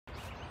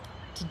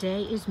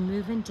Today is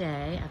move-in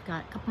day. I've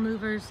got a couple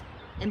movers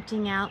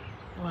emptying out.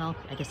 Well,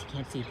 I guess you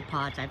can't see the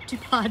pods. I have two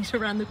pods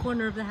around the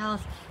corner of the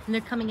house, and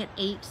they're coming at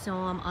 8, so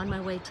I'm on my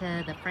way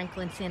to the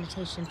Franklin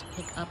Sanitation to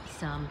pick up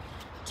some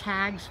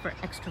tags for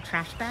extra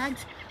trash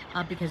bags,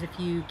 because if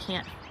you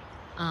can't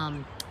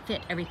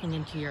fit everything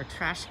into your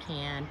trash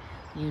can,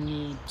 you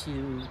need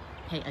to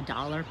pay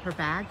 $1 per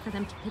bag for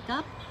them to pick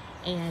up.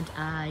 And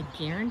I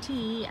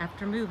guarantee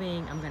after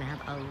moving, I'm gonna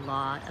have a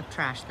lot of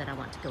trash that I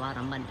want to go out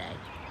on Monday.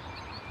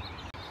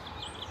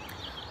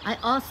 I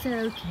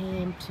also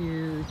came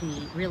to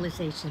the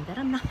realization that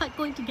I'm not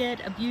going to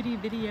get a beauty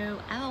video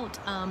out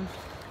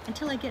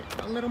until I get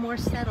a little more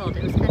settled.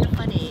 It was kind of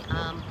funny.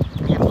 I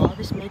have all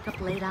this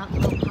makeup laid out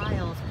in little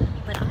piles,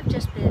 but I've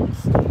just been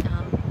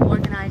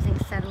organizing,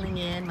 settling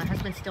in. My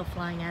husband's still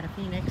flying out of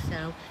Phoenix,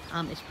 so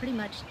it's pretty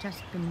much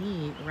just been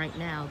me right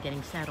now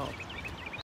getting settled.